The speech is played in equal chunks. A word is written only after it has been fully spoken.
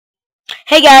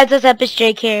Hey guys, what's up? It's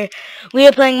Jake here. We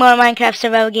are playing more Minecraft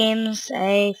survival games.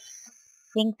 I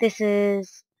think this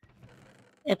is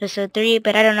episode 3,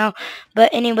 but I don't know.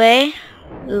 But anyway,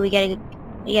 ooh, we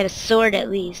got a sword at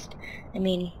least. I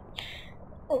mean,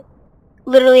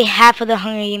 literally half of the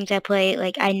Hunger Games I play,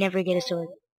 like I never get a sword,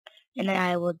 and then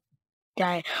I will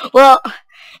die. Well,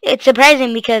 it's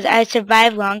surprising because I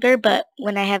survive longer, but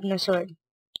when I have no sword,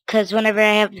 because whenever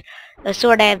I have a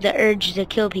sword, I have the urge to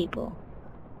kill people,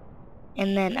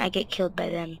 and then I get killed by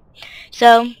them.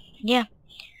 So yeah.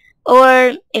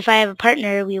 Or if I have a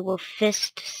partner, we will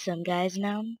fist some guys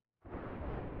now.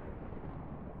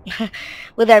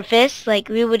 With our fists, like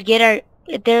we would get our.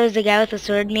 If there was a guy with a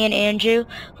sword, me and Andrew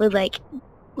would like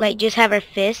just have our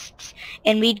fists,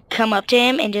 and we'd come up to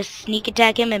him and just sneak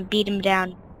attack him and beat him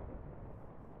down.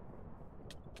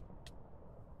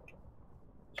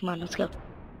 Come on, let's go.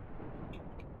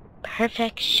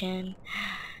 Perfection.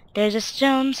 There's a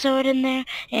stone sword in there,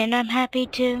 and I'm happy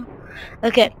too.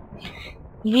 Okay,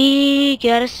 we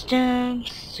got a stone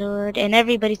sword, and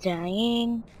everybody's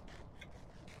dying.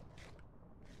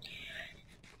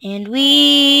 And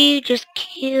we just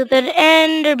killed an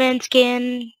Enderman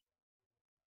skin.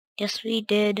 Yes, we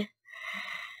did.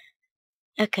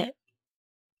 Okay.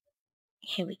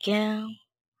 Here we go.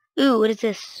 Ooh, what is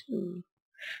this? Ooh,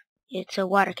 it's a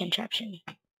water contraption.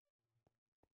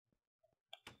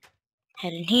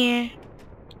 Head in here.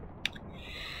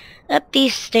 Up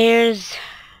these stairs.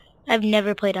 I've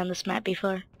never played on this map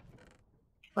before.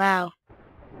 Wow.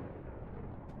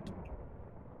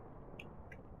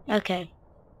 Okay.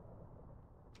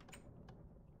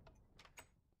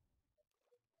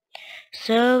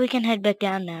 So we can head back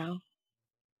down now.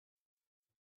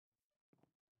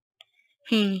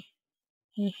 Hmm.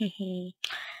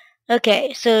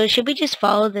 Okay, so should we just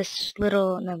follow this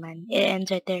little... Never mind, it ends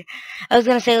right there. I was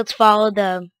gonna say let's follow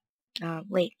the...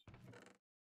 wait.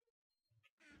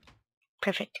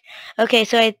 Perfect. Okay,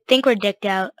 so I think we're decked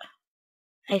out.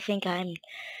 I think I'm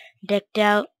decked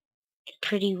out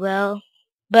pretty well.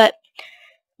 But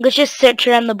let's just search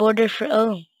around the border for...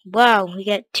 Oh, wow, we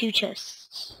got two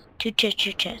chests. Two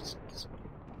treasure chests.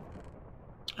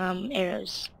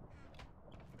 Arrows.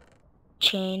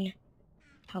 Chain.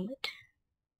 Helmet.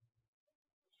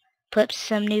 Put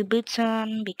some new boots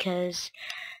on because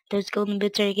those golden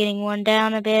boots are getting worn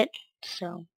down a bit.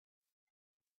 So,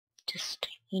 just,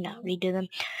 redo them.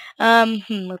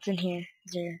 What's in here?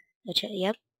 Is there a chest?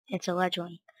 Yep, it's a large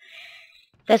one.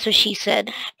 That's what she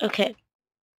said. Okay.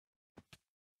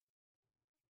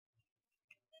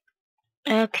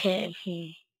 Okay,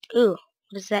 Ooh,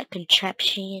 what is that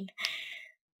contraption?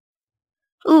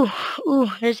 Ooh,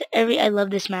 there's I love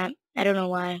this map. I don't know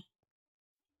why.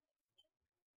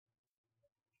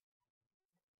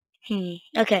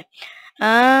 Okay.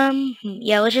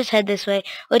 Yeah, let's just head this way.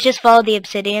 Let's just follow the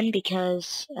obsidian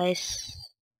because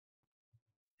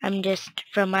I'm just,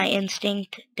 from my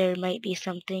instinct, there might be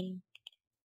something.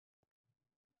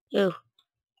 Ooh.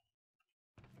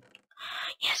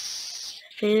 Yes.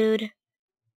 Food.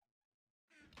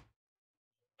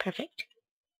 Perfect.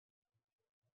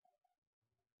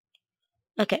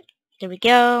 Okay. There we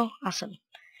go. Awesome.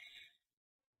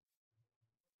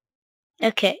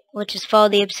 Okay. Let's just follow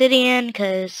the obsidian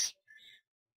because,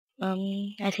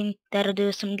 I think that'll do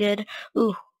us some good.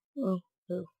 Ooh. Ooh.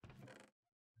 Ooh.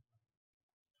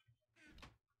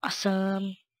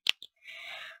 Awesome.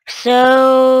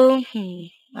 So,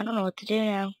 I don't know what to do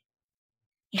now.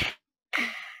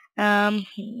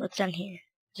 What's down here?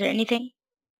 Is there anything?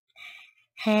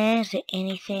 Is there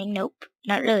anything? Nope,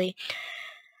 not really.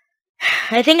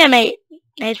 I think I might,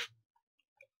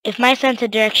 if my sense of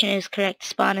direction is correct,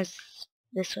 spawn is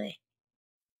this way.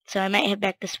 So I might head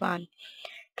back to spawn,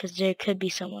 because there could be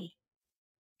someone.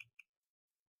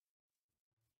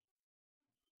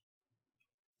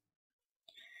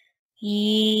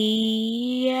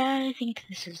 Yeah, I think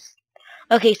this is...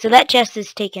 Okay, so that chest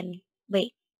is taken.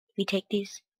 Wait, we take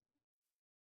these?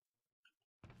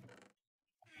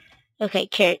 Okay,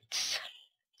 carrots.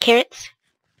 Carrots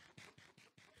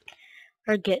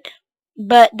are good.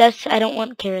 But I don't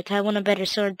want carrots. I want a better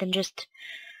sword than just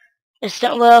a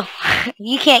stone. Well,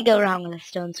 you can't go wrong with a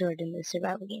stone sword in the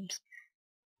survival games.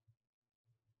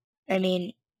 I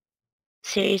mean,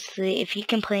 seriously, if you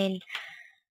complain...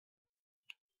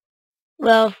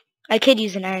 Well, I could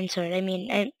use an iron sword. I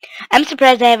mean, I'm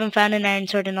surprised I haven't found an iron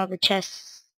sword in all the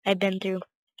chests I've been through.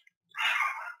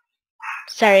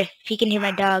 Sorry, if you can hear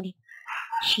my dog.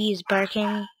 She is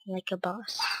barking like a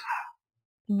boss.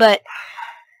 But,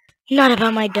 not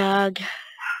about my dog.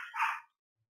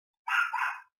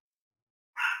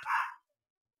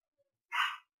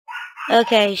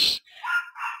 Okay,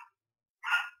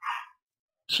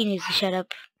 She needs to shut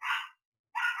up.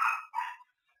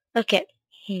 Okay.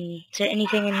 Is there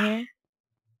anything in here?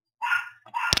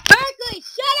 Berkeley,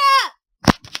 shut up!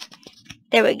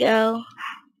 There we go.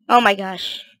 Oh my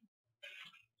gosh.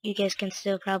 You guys can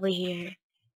still probably hear her.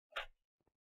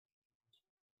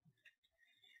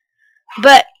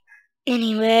 But,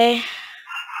 anyway.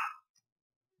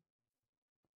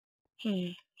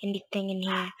 Anything in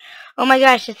here? Oh my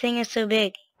gosh, the thing is so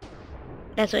big.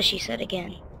 That's what she said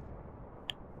again.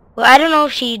 Well, I don't know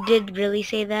if she did really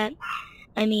say that.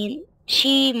 I mean,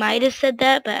 she might have said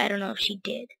that, but I don't know if she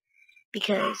did.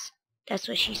 Because that's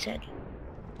what she said.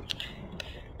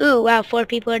 Ooh, wow, 4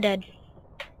 people are dead.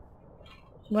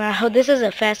 Wow, this is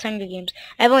a fast Hunger Games.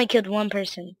 I've only killed 1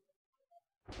 person.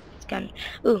 It's gone.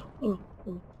 Ooh, ooh,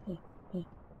 ooh, ooh, ooh,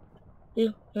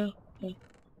 ooh, ooh, ooh.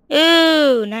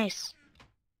 Ooh, nice.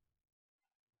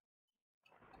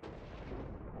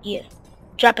 Yeah,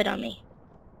 drop it on me.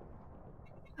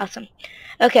 Awesome.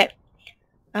 Okay.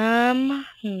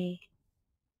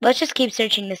 Let's just keep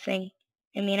searching this thing.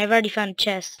 I mean, I've already found a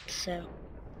chest, so.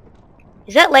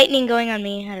 Is that lightning going on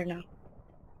me? I don't know.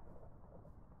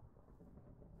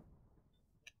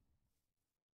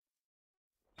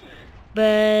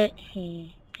 But,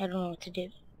 I don't know what to do.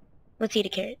 Let's eat a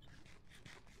carrot.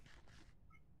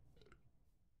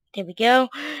 There we go.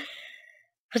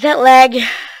 Was that lag?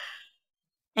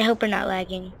 I hope we're not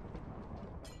lagging.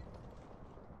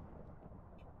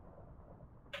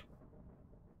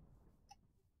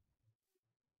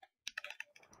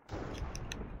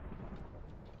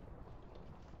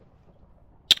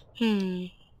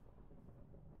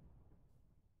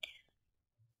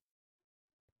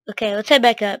 Okay, let's head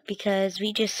back up because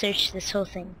we just searched this whole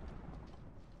thing.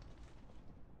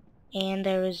 And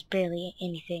there was barely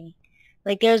anything.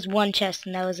 Like, there was 1 chest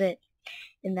and that was it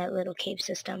in that little cave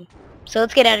system. So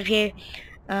let's get out of here.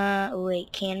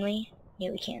 Wait, can we?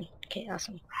 Yeah, we can. Okay,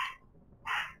 awesome.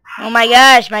 Oh my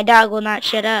gosh, my dog will not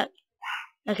shut up.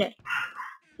 Okay.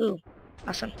 Ooh,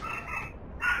 awesome.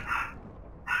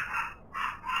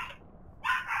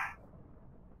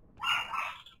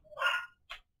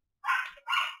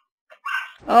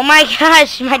 Oh my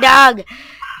gosh, my dog.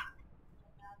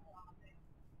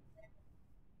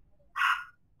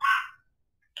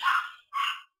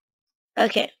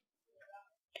 Okay.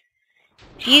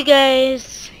 If you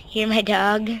guys hear my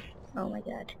dog, oh my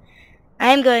god.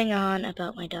 I'm going on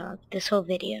about my dog this whole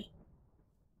video.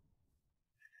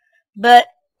 But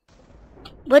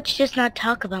let's just not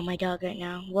talk about my dog right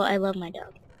now. Well, I love my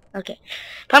dog. Okay.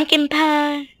 Pumpkin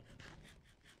pie.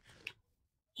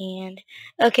 And,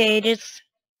 okay, just,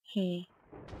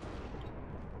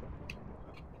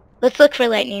 let's look for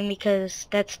lightning because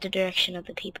that's the direction of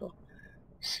the people.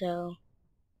 So,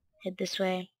 head this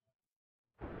way.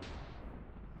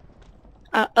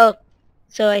 Oh,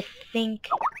 so I think,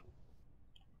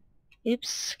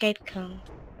 oops, Skype come.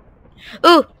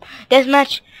 Ooh,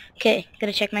 deathmatch. Okay,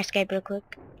 gotta check my Skype real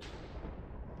quick.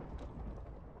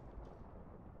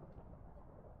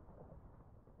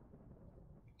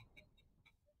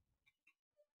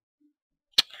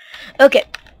 Okay,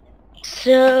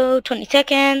 so 20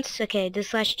 seconds. Okay,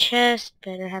 this last chest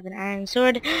better have an iron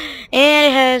sword, and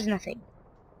it has nothing.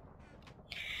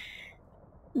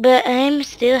 But I'm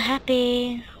still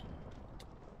happy.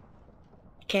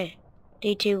 Okay,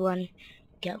 3, 2, 1,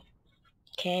 go.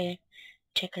 Okay,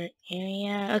 check our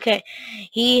area. Okay,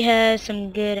 he has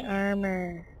some good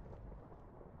armor.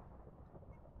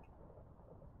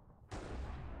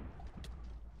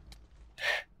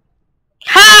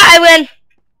 Ha! I win!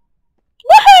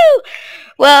 Woohoo!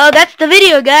 Well, that's the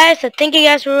video, guys. So thank you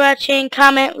guys for watching.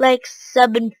 Comment, like,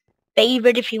 sub, and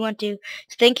favorite if you want to.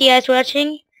 So thank you guys for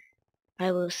watching.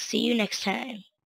 I will see you next time.